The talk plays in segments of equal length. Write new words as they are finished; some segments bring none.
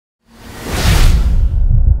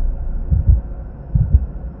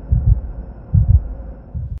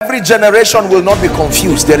Every generation will not be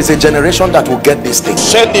confused. There is a generation that will get this thing.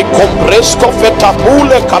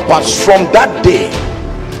 From that day,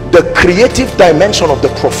 the creative dimension of the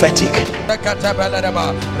prophetic,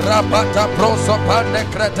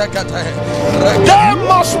 there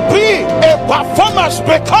must be a performance,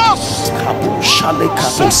 because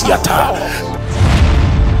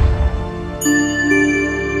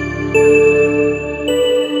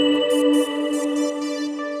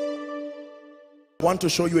I want to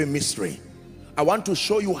show you a mystery. I want to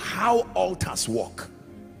show you how altars work.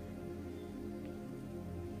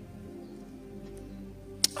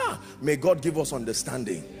 May God give us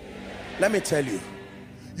understanding. Let me tell you,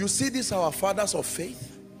 you see these our fathers of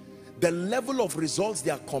faith, the level of results they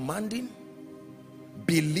are commanding.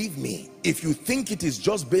 Believe me, if you think it is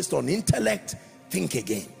just based on intellect, think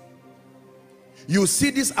again. You see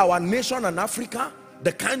this our nation and Africa,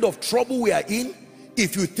 the kind of trouble we are in.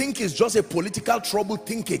 If you think it's just a political trouble,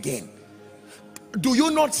 think again. Do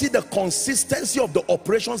you not see the consistency of the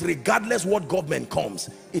operations regardless what government comes?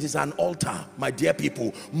 It is an altar, my dear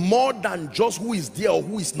people, more than just who is there or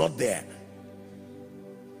who is not there.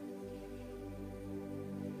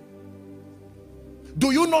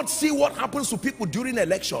 Do you not see what happens to people during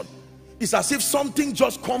election? It's as if something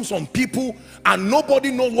just comes on people and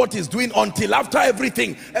nobody knows what is doing until after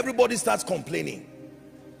everything, everybody starts complaining.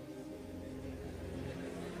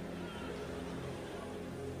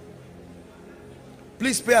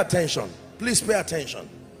 Please pay attention. Please pay attention.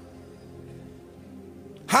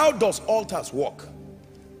 How does altars work?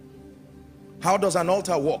 How does an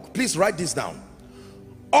altar work? Please write this down.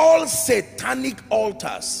 All satanic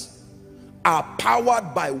altars are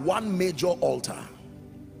powered by one major altar.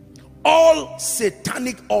 All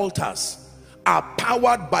satanic altars are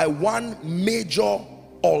powered by one major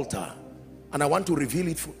altar. And I want to reveal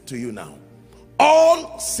it to you now.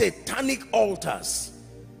 All satanic altars,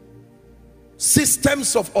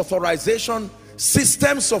 systems of authorization,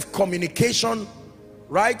 systems of communication,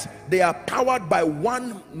 right? They are powered by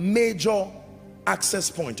one major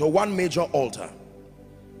access point or one major altar.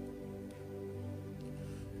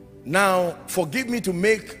 Now, forgive me to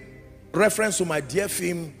make reference to my dear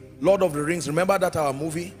film, Lord of the Rings. Remember that our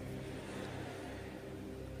movie?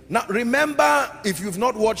 Now, remember, if you've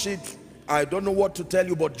not watched it, I don't know what to tell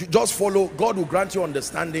you, but just follow. God will grant you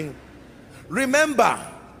understanding. Remember,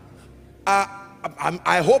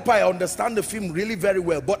 I hope I understand the film really very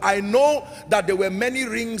well, but I know that there were many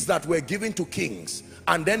rings that were given to kings,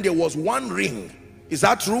 and then there was one ring, is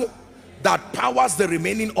that true, that powers the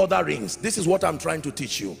remaining other rings. This is what I'm trying to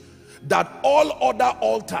teach you, that all other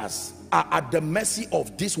altars are at the mercy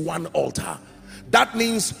of this one altar. That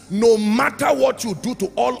means no matter what you do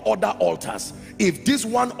to all other altars, if this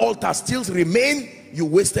one altar still remains, you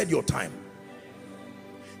wasted your time.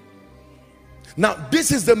 Now,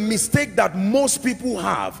 this is the mistake that most people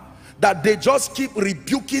have, that they just keep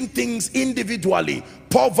rebuking things individually.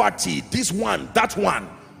 Poverty, this one, that one.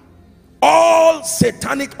 All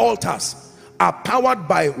satanic altars are powered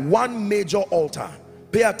by one major altar.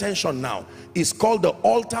 Pay attention now. It's called the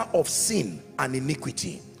altar of sin and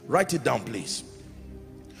iniquity. Write it down, please.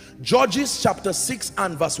 Judges chapter 6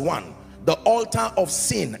 and verse 1. The altar of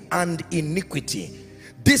sin and iniquity.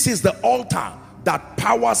 This is the altar that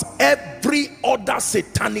powers every other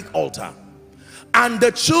satanic altar. And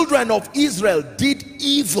the children of Israel did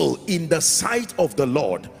evil in the sight of the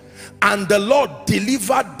Lord, and the Lord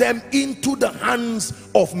delivered them into the hands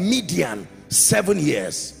of Midian 7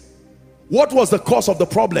 years. What was the cause of the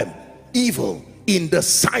problem? Evil in the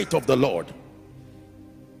sight of the Lord.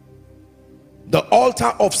 The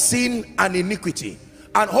altar of sin and iniquity.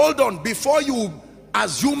 And hold on, before you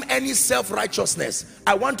assume any self-righteousness,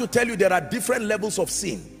 I want to tell you there are different levels of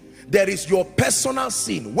sin. There is your personal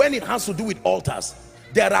sin when it has to do with altars.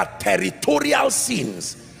 There are territorial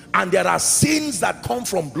sins, and there are sins that come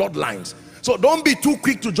from bloodlines. So don't be too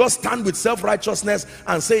quick to just stand with self-righteousness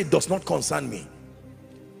and say it does not concern me.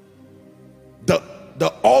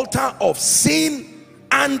 The altar of sin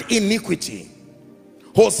and iniquity.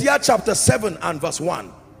 Hosea chapter 7 and verse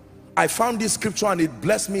 1. I found this scripture and it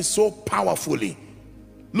blessed me so powerfully.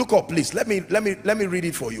 Look up, please. Let me read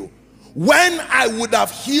it for you. When I would have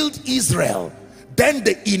healed Israel, then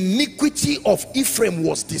the iniquity of Ephraim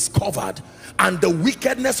was discovered, and the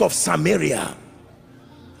wickedness of Samaria.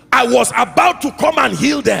 I was about to come and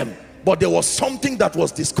heal them, but there was something that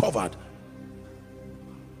was discovered.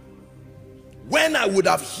 When I would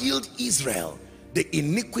have healed Israel, the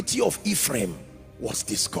iniquity of Ephraim was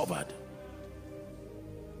discovered.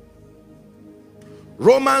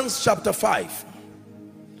 Romans chapter 5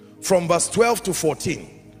 from verse 12 to 14.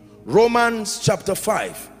 Romans chapter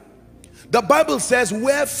 5. The Bible says,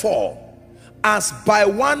 wherefore, as by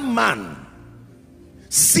one man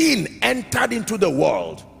sin entered into the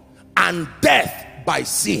world, and death by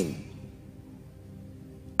sin.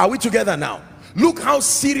 Are we together now? Look how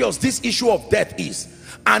serious this issue of death is.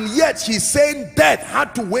 And yet he's saying death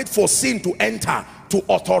had to wait for sin to enter to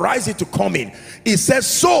authorize it to come in. He says,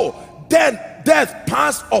 so then death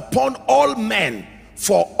passed upon all men,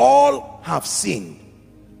 for all have sinned.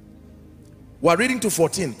 We're reading to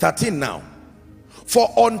 13 now. For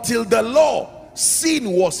until the law,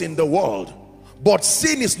 sin was in the world, but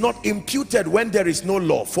sin is not imputed when there is no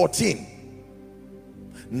law. 14.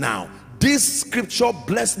 Now this scripture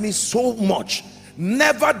blessed me so much.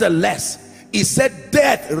 Nevertheless, he said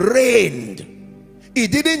death reigned.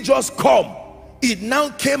 It didn't just come, it now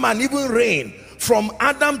came and even reigned from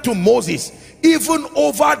Adam to Moses, even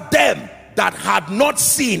over them that had not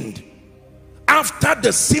sinned, after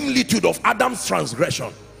the similitude of Adam's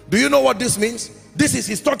transgression. Do you know what this means?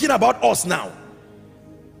 He's talking about us now.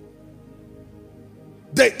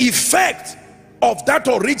 The effect of that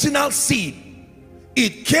original seed,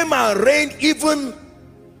 it came and reigned even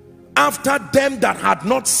after them that had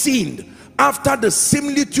not sinned, after the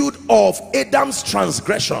similitude of Adam's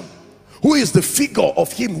transgression, who is the figure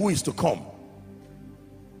of him who is to come.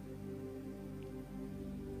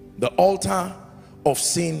 The altar of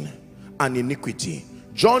sin and iniquity.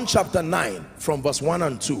 John chapter 9 from verse 1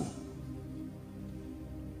 and 2.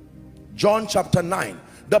 John chapter 9.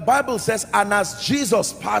 The Bible says, and as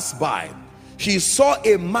Jesus passed by, he saw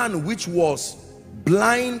a man which was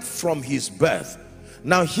blind from his birth.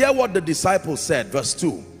 Now hear what the disciples said, verse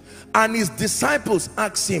 2. And his disciples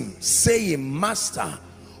asked him, saying, Master,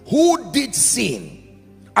 who did sin?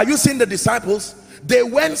 Are you seeing the disciples? They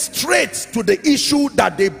went straight to the issue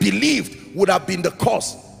that they believed would have been the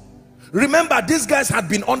cause. Remember, these guys had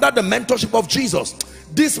been under the mentorship of Jesus.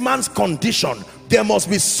 This man's condition, there must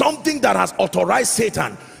be something that has authorized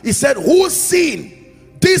Satan. He said, who sinned,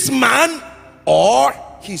 this man or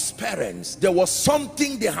his parents? There was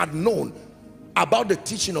something they had known about the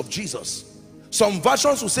teaching of Jesus. Some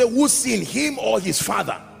versions will say, who sinned, him or his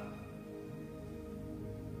father?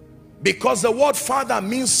 Because the word father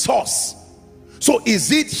means source. So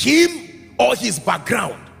is it him or his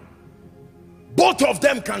background? Both of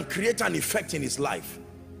them can create an effect in his life.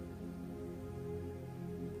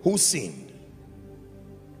 Who sinned?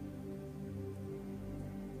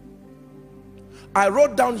 I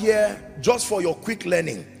wrote down here, just for your quick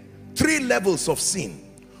learning, 3 levels of sin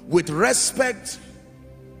with respect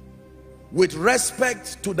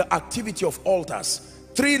to the activity of altars.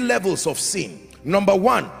 3 levels of sin. Number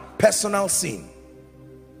 1, personal sin.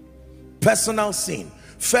 Personal sin.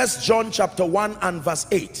 1 John chapter 1 and verse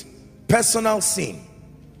 8. Personal sin.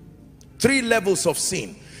 3 levels of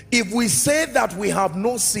sin. If we say that we have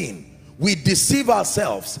no sin, we deceive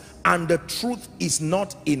ourselves and the truth is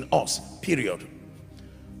not in us, period.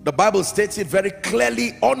 The Bible states it very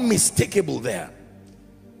clearly, unmistakable there.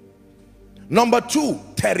 Number 2,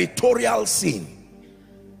 territorial sin.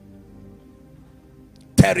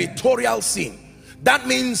 Territorial sin. That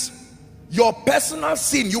means your personal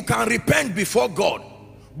sin, you can repent before God,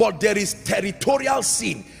 but there is territorial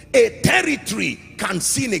sin. A territory can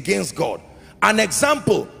sin against God. An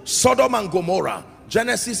example, Sodom and Gomorrah,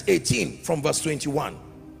 Genesis 18 from verse 21.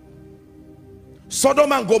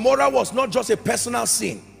 Sodom and Gomorrah was not just a personal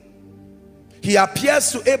sin. He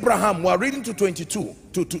appears to Abraham, we are reading to 22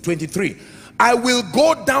 to 23. I will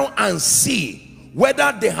go down and see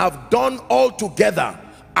whether they have done all together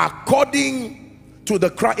according to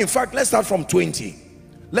the cry. In fact, let's start from 20.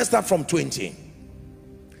 Let's start from 20.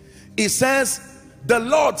 It says, the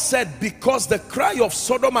Lord said, because the cry of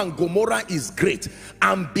Sodom and Gomorrah is great,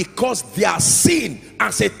 and because their sin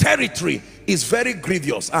as a territory is very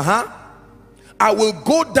grievous, I will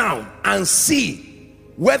go down and see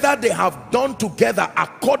whether they have done together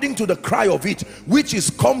according to the cry of it, which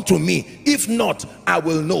is come to me. If not, I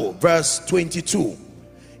will know. Verse 22.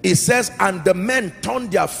 It says, and the men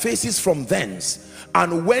turned their faces from thence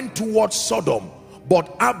and went towards Sodom,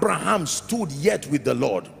 but Abraham stood yet with the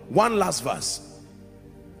Lord. One last verse.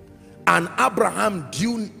 And Abraham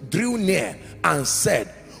drew near and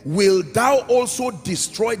said, will thou also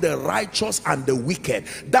destroy the righteous and the wicked?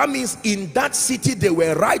 That means in that city there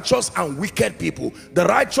were righteous and wicked people. The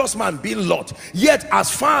righteous man being Lot. Yet as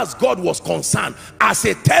far as God was concerned, as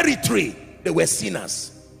a territory, they were sinners.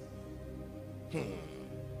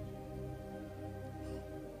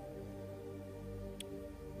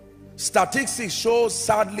 Statistics shows,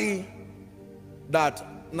 sadly, that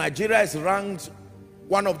Nigeria is ranked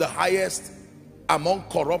one of the highest among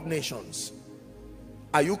corrupt nations.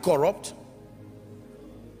 Are you corrupt?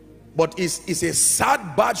 But it's a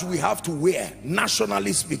sad badge we have to wear,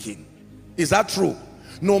 nationally speaking. Is that true?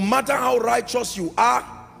 No matter how righteous you are,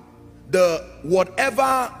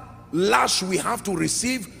 whatever lash we have to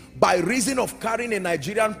receive by reason of carrying a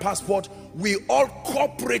Nigerian passport, we all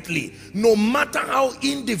corporately, no matter how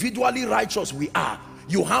individually righteous we are,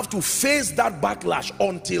 you have to face that backlash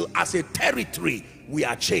until as a territory we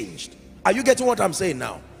are changed. Are you getting what I'm saying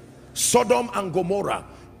now? Sodom and Gomorrah,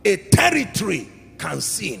 a territory can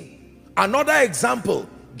sin. Another example,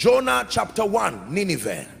 Jonah chapter 1,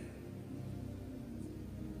 Nineveh.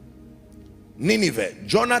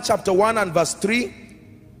 Jonah chapter 1 and verse 3,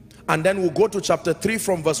 and then we'll go to chapter 3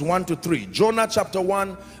 from verse 1 to 3. Jonah chapter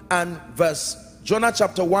 1 verse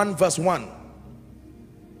 1.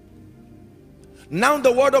 Now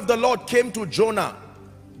the word of the Lord came to Jonah,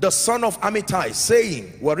 the son of Amittai,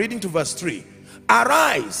 saying, we're reading to verse 3,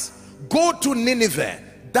 arise, go to Nineveh,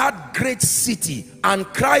 that great city, and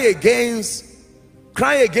cry against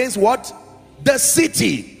what? The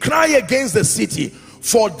city. Cry against the city,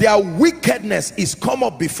 for their wickedness is come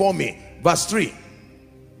up before me. Verse 3.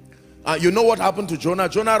 You know what happened to Jonah?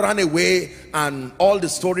 Jonah ran away, and all the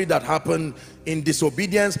story that happened in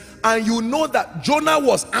disobedience. And you know that Jonah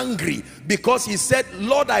was angry because he said,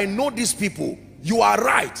 Lord, I know these people. You are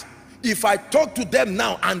right. If I talk to them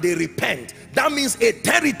now and they repent, that means a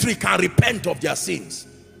territory can repent of their sins.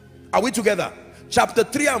 Are we together? Chapter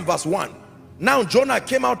 3 and verse 1. Now Jonah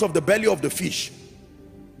came out of the belly of the fish.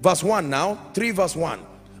 Verse 1 now, 3 verse 1.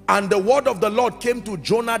 And the word of the Lord came to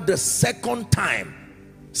Jonah the second time,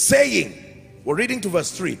 saying, we're reading to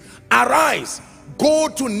verse 3, arise, go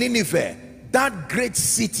to Nineveh, that great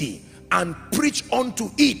city, and preach unto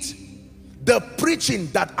it the preaching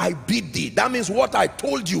that I bid thee. That means what I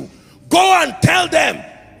told you. Go and tell them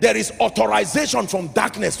there is authorization from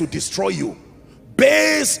darkness to destroy you,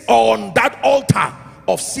 based on that altar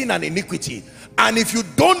of sin and iniquity. And if you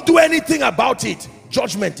don't do anything about it,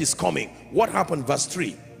 judgment is coming. What happened? Verse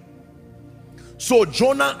 3. So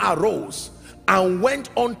Jonah arose and went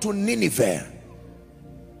on to Nineveh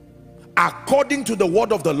according to the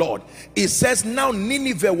word of the Lord. It says, now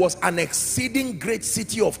Nineveh was an exceeding great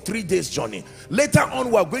city of 3 days journey. Later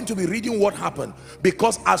on we are going to be reading what happened,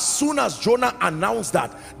 because as soon as Jonah announced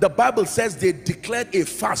that, the Bible says they declared a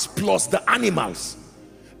fast, plus the animals.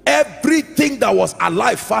 Everything that was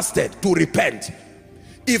alive fasted to repent.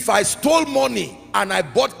 If I stole money and I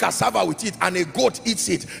bought cassava with it and a goat eats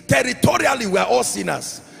it, territorially we are all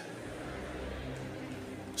sinners.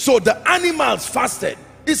 So the animals fasted.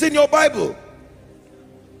 It's in your Bible.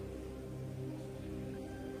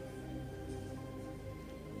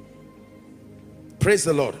 Praise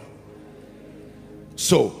the Lord.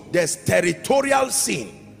 So there's territorial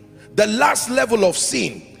sin. The last level of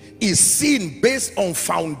sin is sin based on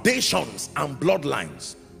foundations and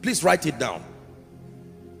bloodlines. Please write it down.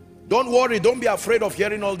 Don't worry, don't be afraid of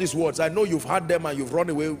hearing all these words. I know you've heard them and you've run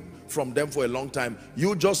away from them for a long time.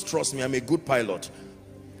 You just trust me, I'm a good pilot.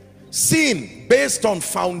 Sin based on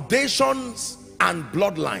foundations and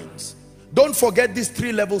bloodlines. Don't forget these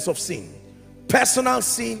 3 levels of sin: personal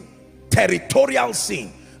sin, territorial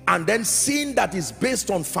sin, and then sin that is based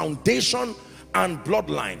on foundation and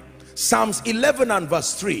bloodline. Psalms 11 and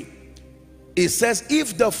verse 3, it says,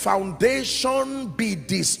 if the foundation be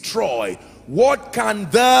destroyed, what can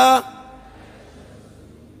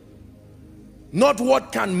not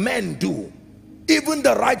what can men do? Even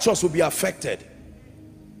the righteous will be affected.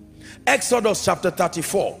 Exodus chapter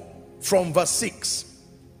 34 from verse 6.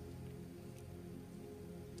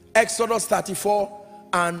 Exodus 34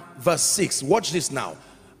 and verse 6. Watch this now.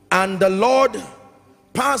 And the Lord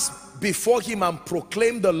passed before him and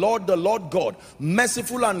proclaimed, the Lord God,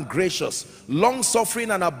 merciful and gracious, long-suffering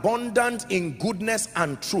and abundant in goodness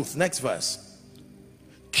and truth. Next verse.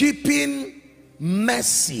 Keeping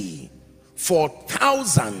mercy for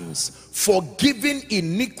thousands, forgiving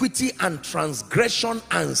iniquity and transgression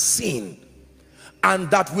and sin, and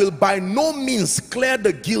that will by no means clear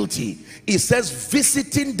the guilty. It says,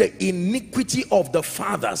 visiting the iniquity of the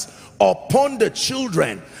fathers upon the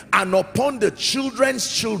children and upon the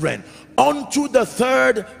children's children unto the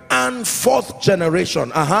 3rd and 4th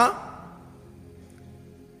generation.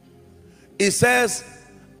 It says,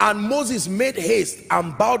 and Moses made haste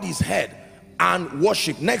and bowed his head and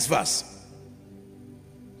worshiped. Next verse.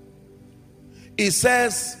 It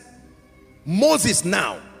says, Moses,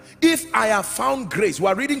 now if I have found grace, we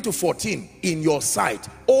are reading to 14, in your sight,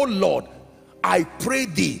 O Lord, I pray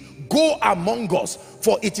thee, go among us,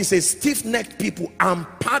 for it is a stiff-necked people, and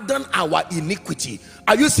pardon our iniquity.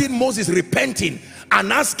 Are you seeing Moses repenting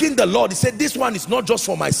and asking the Lord? He said, this one is not just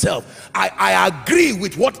for myself. I agree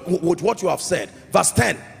with what you have said. Verse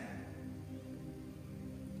 10.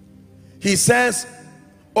 He says,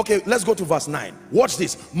 okay, let's go to verse 9. Watch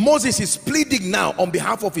this. Moses is pleading now on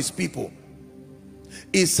behalf of his people.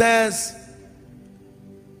 He says,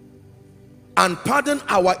 and pardon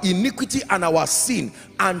our iniquity and our sin,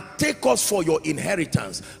 and take us for your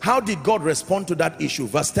inheritance. How did God respond to that issue?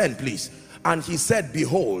 Verse 10, please. And he said,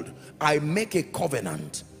 behold, I make a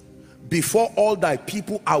covenant. Before all thy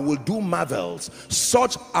people I will do marvels,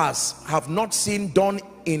 such as have not seen done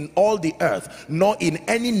in all the earth, nor in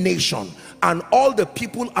any nation. And all the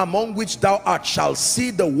people among which thou art shall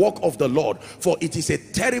see the work of the Lord, for it is a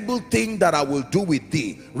terrible thing that I will do with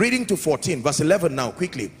thee. Reading to 14, verse 11 now,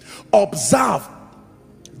 quickly. Observe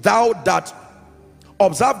thou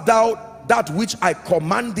that which I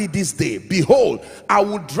command thee this day. Behold, I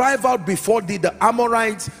will drive out before thee the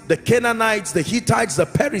Amorites, the Canaanites, the Hittites, the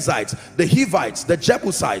Perizzites, the Hivites, the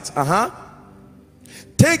Jebusites.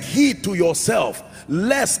 Take heed to yourself,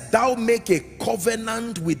 lest thou make a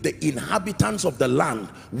covenant with the inhabitants of the land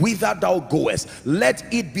whither thou goest.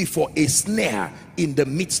 Let it be for a snare in the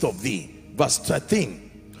midst of thee. Verse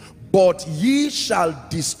 13. But ye shall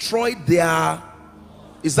destroy their...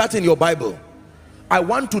 Is that in your Bible? I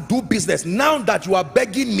want to do business. Now that you are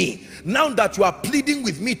begging me, now that you are pleading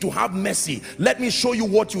with me to have mercy, let me show you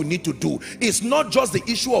what you need to do. It's not just the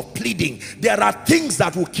issue of pleading. There are things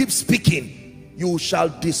that will keep speaking. You shall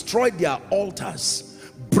destroy their altars,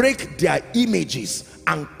 break their images,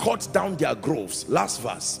 and cut down their groves. Last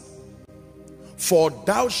verse. For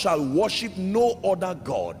thou shalt worship no other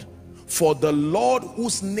God, for the Lord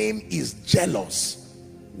whose name is jealous.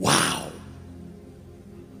 Wow.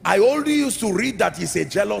 I only used to read that he's a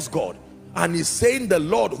jealous God, and he's saying the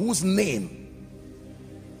Lord whose name,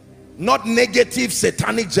 not negative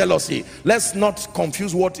satanic jealousy. Let's not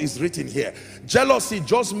confuse what is written here. Jealousy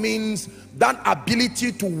just means that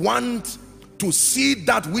ability to want to see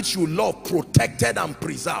that which you love protected and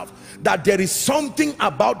preserved. That there is something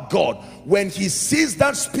about God, when he sees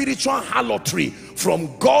that spiritual harlotry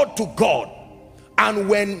from God to God, and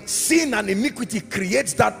when sin and iniquity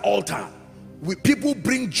creates that altar, people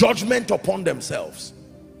bring judgment upon themselves.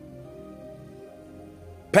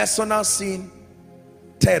 Personal sin,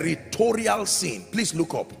 territorial sin. Please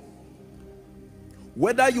look up.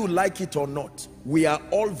 Whether you like it or not, we are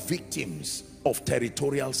all victims of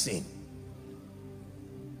territorial sin.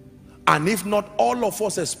 And if not all of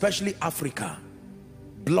us, especially Africa,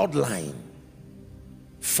 bloodline,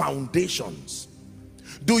 foundations.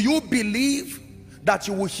 Do you believe that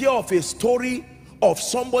you will hear of a story of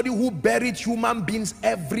somebody who buried human beings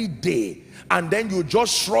every day, and then you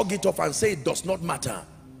just shrug it off and say it does not matter?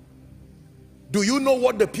 Do you know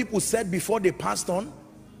what the people said before they passed on?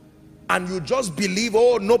 And you just believe,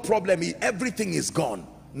 oh, no problem, everything is gone.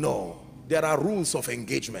 No, there are rules of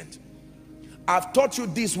engagement. I've taught you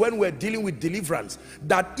this when we're dealing with deliverance,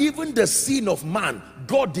 that even the sin of man,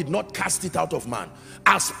 God did not cast it out of man.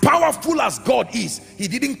 As powerful as God is, he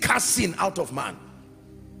didn't cast sin out of man.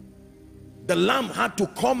 The lamb had to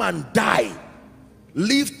come and die,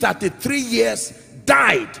 live 33 years,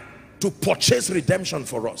 died to purchase redemption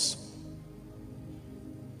for us.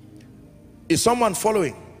 Is someone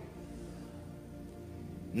following?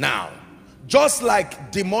 Now, just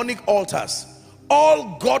like demonic altars,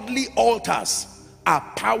 all godly altars are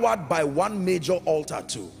powered by one major altar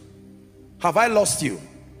too. Have I lost you?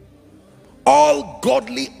 All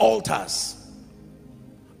godly altars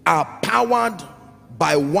are powered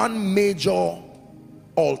by one major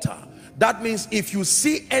altar. That means if you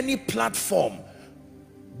see any platform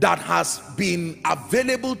that has been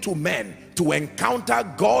available to men to encounter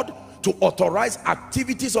God, to authorize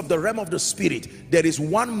activities of the realm of the spirit, there is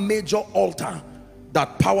one major altar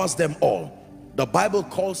that powers them all. The Bible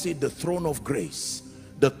calls it the throne of grace.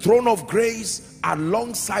 The throne of grace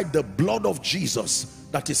alongside the blood of Jesus,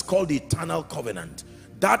 that is called the eternal covenant.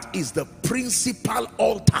 That is the principal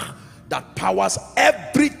altar that powers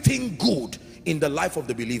everything good in the life of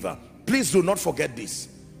the believer. Please do not forget this.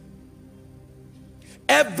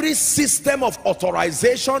 Every system of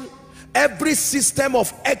authorization, every system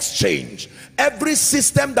of exchange, every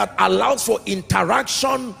system that allows for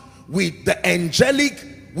interaction with the angelic,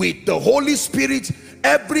 with the Holy Spirit,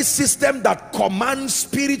 every system that commands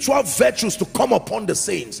spiritual virtues to come upon the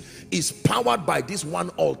saints is powered by this one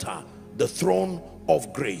altar, the throne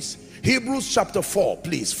of grace. Hebrews chapter 4,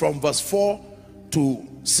 please, from verse 4 to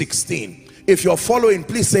 16. If you're following,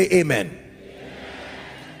 please say amen.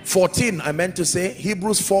 Amen. 14, I meant to say,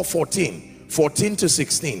 Hebrews 4:14, 14 to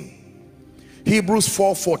 16. Hebrews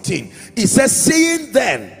 4:14. It says, seeing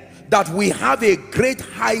then that we have a great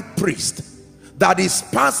high priest that is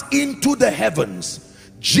passed into the heavens,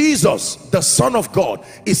 Jesus, the Son of God,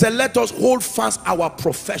 he said, let us hold fast our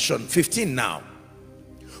profession. 15 now.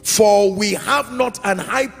 For we have not an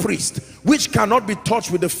high priest which cannot be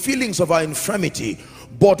touched with the feelings of our infirmity,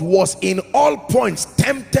 but was in all points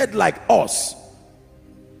tempted like us,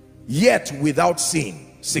 yet without sin.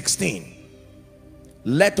 16.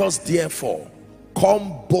 Let us therefore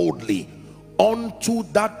come boldly unto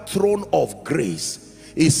that throne of grace.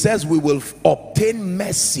 It says we will obtain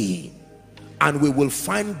mercy and we will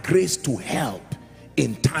find grace to help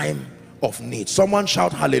in time of need. Someone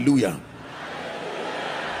shout hallelujah.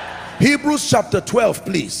 Hebrews chapter 12,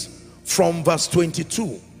 please, from verse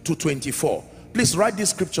 22 to 24. Please write these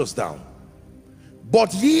scriptures down.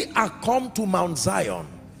 But ye are come to Mount Zion,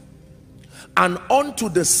 and unto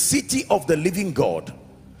the city of the living God,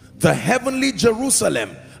 the heavenly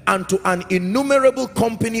Jerusalem, and to an innumerable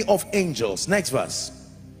company of angels. Next verse.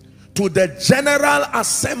 To the general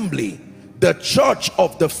assembly, the church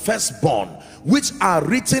of the firstborn, which are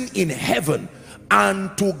written in heaven,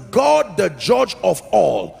 and to God the judge of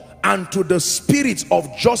all, and to the spirits of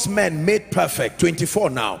just men made perfect.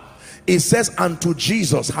 24 now. It says, and to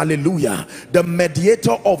Jesus, hallelujah, the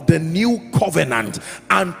mediator of the new covenant,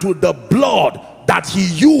 and to the blood that he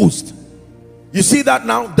used. You see that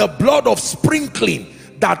now? The blood of sprinkling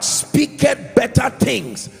that speaketh better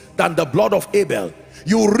things than the blood of Abel.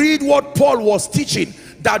 You read what Paul was teaching,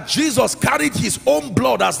 that Jesus carried his own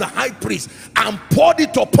blood as the high priest and poured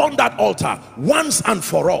it upon that altar once and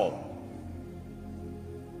for all.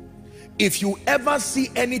 If you ever see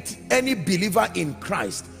any believer in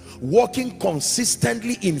Christ walking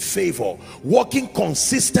consistently in favor, walking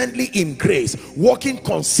consistently in grace, walking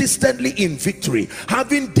consistently in victory,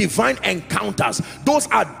 having divine encounters, those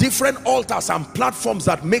are different altars and platforms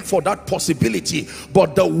that make for that possibility.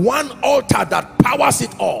 But the one altar that powers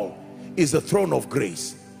it all is the throne of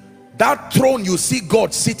grace. That throne you see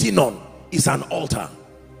God sitting on is an altar.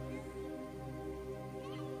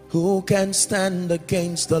 Who can stand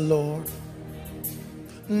against the Lord?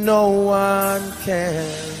 No one can.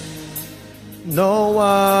 No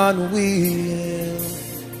one will.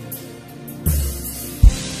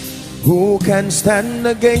 Who can stand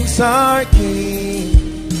against our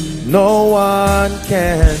King? No one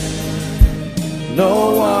can.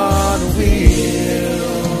 No one will.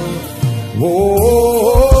 Oh,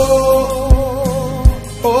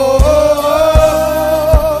 oh, oh.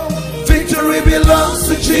 Victory belongs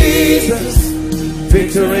to Jesus.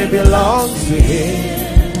 Victory belongs to him.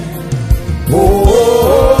 Oh,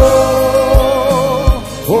 oh,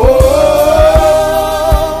 oh,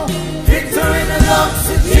 victory belongs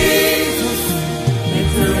to Jesus.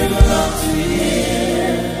 Victory belongs to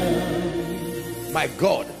him. My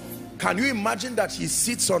God, can you imagine that he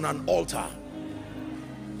sits on an altar?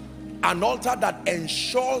 An altar that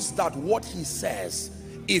ensures that what he says,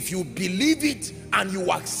 if you believe it and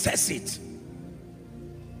you access it.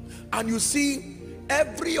 And you see,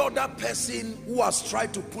 every other person who has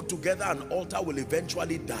tried to put together an altar will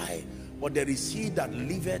eventually die, but there is he that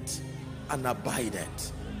liveth and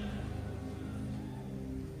abideth.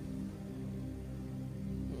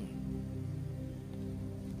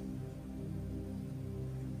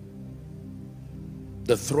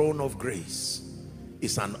 The throne of grace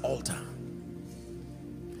is an altar.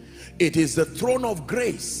 It is the throne of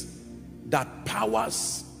grace that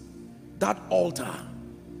powers that altar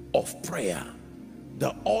of prayer, the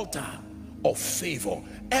altar of favor.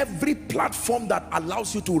 Every platform that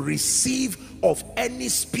allows you to receive of any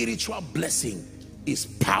spiritual blessing is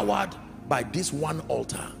powered by this one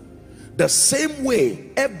altar. The same way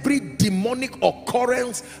every demonic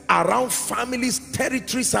occurrence around families,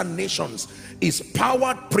 territories and nations is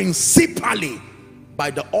powered principally by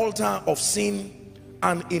the altar of sin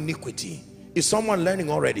and iniquity. Is someone learning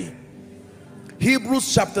already?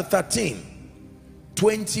 Hebrews chapter 13,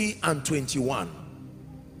 20 and 21.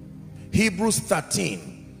 Hebrews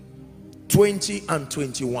 13, 20 and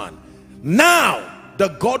 21. Now the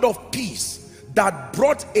God of peace, that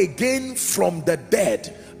brought again from the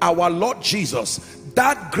dead our Lord Jesus,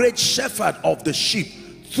 that great shepherd of the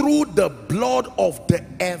sheep, through the blood of the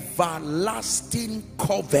everlasting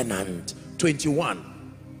covenant. 21.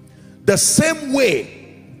 The same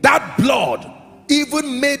way that blood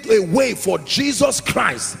even made a way for Jesus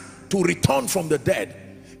Christ to return from the dead.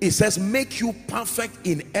 It says, make you perfect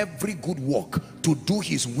in every good work to do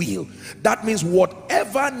his will. That means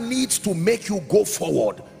whatever needs to make you go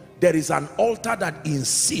forward, there is an altar that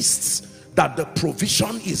insists that the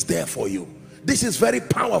provision is there for you. This is very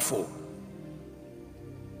powerful.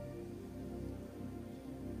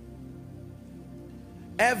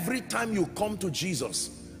 Every time you come to Jesus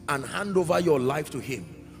and hand over your life to him,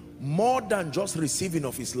 more than just receiving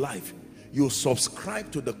of his life, you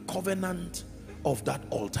subscribe to the covenant of that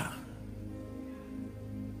altar.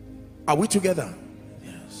 Are we together?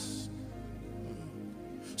 Yes.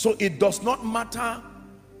 So it does not matter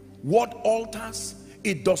what altars,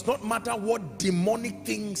 it does not matter what demonic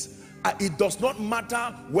things, it does not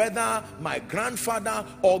matter whether my grandfather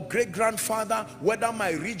or great-grandfather, whether my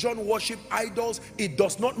region worship idols, it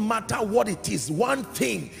does not matter what it is. One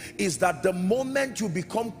thing is that the moment you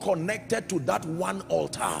become connected to that one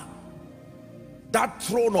altar, that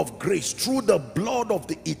throne of grace, through the blood of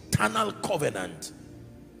the eternal covenant,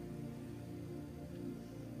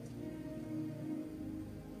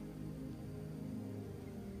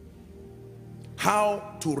 how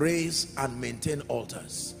to raise and maintain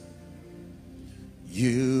altars.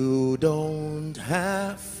 You don't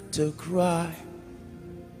have to cry,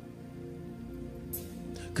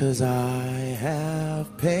 'cause I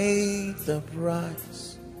have paid the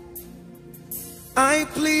price. I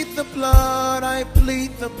plead the blood, I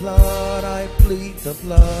plead the blood, I plead the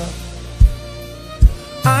blood.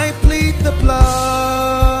 I plead the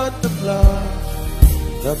blood, the blood,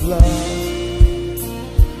 the blood.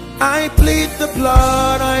 I plead the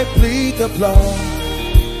blood, I plead the blood.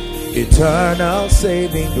 Eternal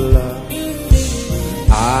saving blood.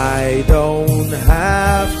 I don't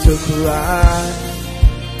have to cry,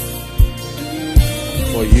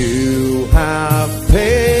 for you have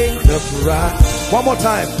paid the price. One more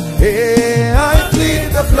time. Hey, I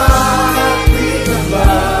plead the blood, I plead the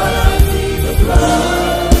blood, I plead the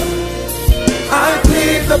blood. I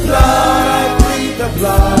plead the blood, I plead the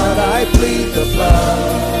blood, I plead the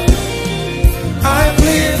blood. I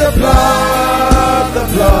plead the blood, the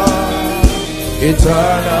blood,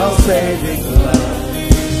 eternal saving blood.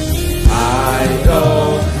 I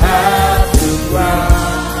don't have to cry,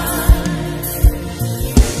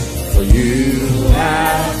 for you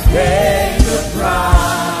have paid the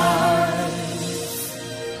price.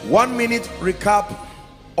 1 minute recap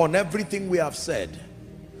on everything we have said.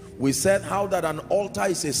 We said how that an altar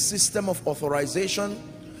is a system of authorization.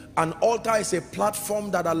 An altar is a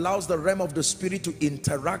platform that allows the realm of the spirit to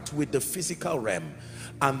interact with the physical realm,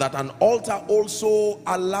 and that an altar also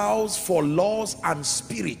allows for laws and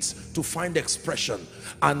spirits to find expression,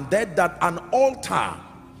 and that an altar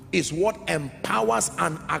is what empowers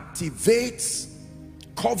and activates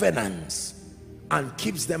covenants and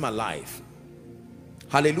keeps them alive.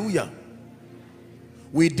 Hallelujah.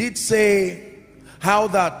 We did say how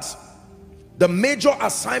that the major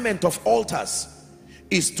assignment of altars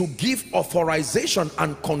is to give authorization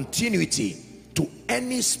and continuity to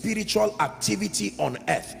any spiritual activity on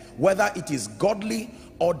earth, whether it is godly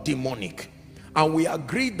or demonic. And we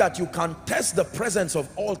agreed that you can test the presence of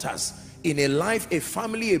altars in a life, a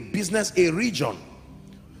family, a business, a region,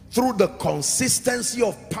 through the consistency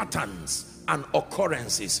of patterns and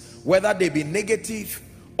occurrences, whether they be negative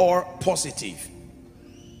or positive.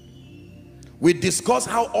 We discussed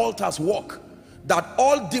how altars work, that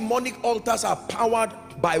all demonic altars are powered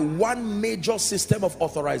by one major system of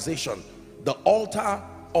authorization, the altar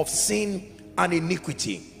of sin and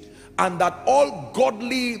iniquity, and that all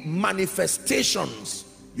godly manifestations,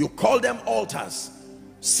 you call them altars,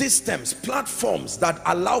 systems, platforms that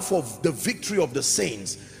allow for the victory of the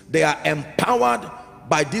saints, they are empowered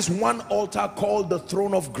by this one altar called the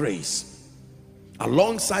throne of grace,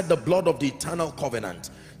 alongside the blood of the eternal covenant.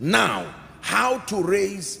 Now, how to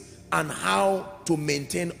raise and how to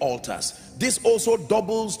maintain altars. This also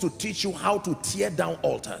doubles to teach you how to tear down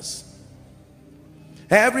altars.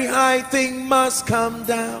 Every high thing must come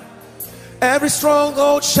down, every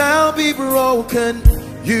stronghold shall be broken.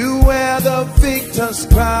 You wear the victor's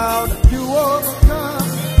crown, you overcome.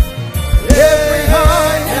 Every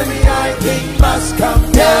high thing must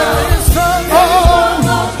come down.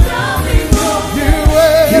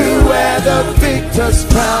 You wear the victor's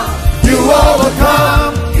crown, you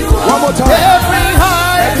overcome. One more time.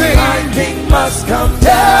 Every high thing must come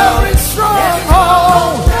down. Every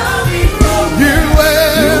stronghold, you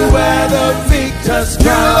wear the victor's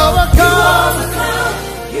crown.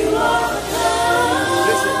 You overcome.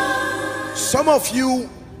 Listen, some of you,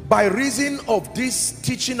 by reason of this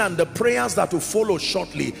teaching and the prayers that will follow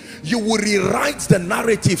shortly, you will rewrite the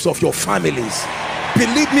narratives of your families.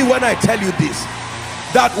 Believe me when I tell you this,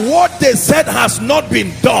 that what they said has not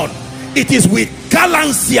been done, it is with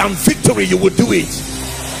gallantry and victory you will do it.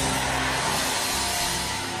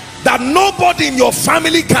 That nobody in your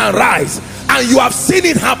family can rise, and you have seen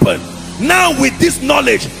it happen. Now with this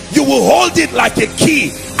knowledge, you will hold it like a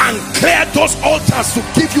key and clear those altars to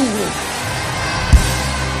give you room.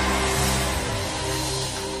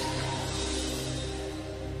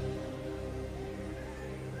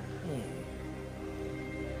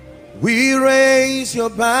 We raise your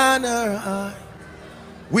banner high.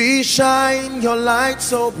 We shine your light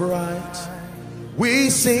so bright. We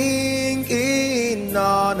sing in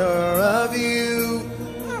honor of you.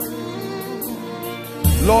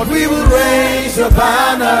 Lord, we will raise your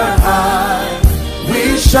banner high.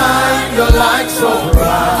 We shine your light so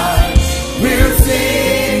bright. We'll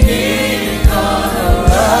sing in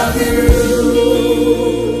honor of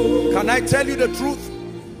you. Can I tell you the truth?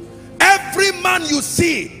 Every man you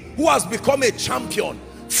see who has become a champion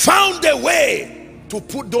found a way to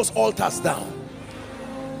put those altars down.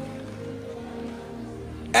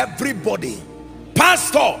 Everybody.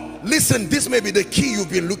 Pastor, listen, this may be the key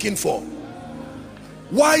you've been looking for.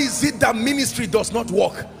 Why is it that ministry does not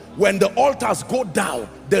work? When the altars go down,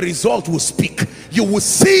 the result will speak. You will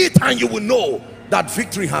see it and you will know that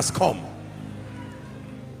victory has come.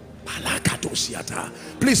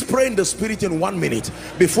 Please pray in the spirit in 1 minute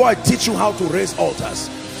before I teach you how to raise altars.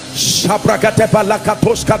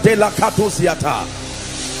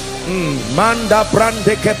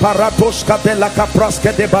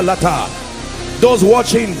 Those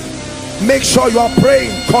watching, make sure you are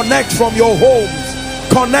praying. Connect from your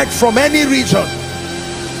homes, connect from any region.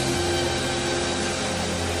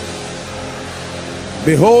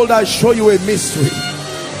 Behold, I show you a mystery.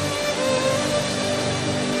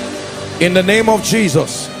 In the name of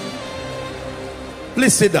Jesus.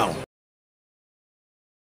 Please sit down.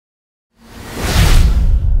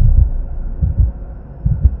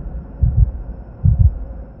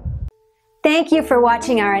 Thank you for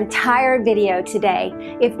watching our entire video today.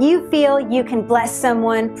 If you feel you can bless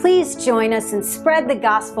someone, please join us and spread the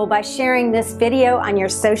gospel by sharing this video on your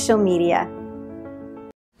social media.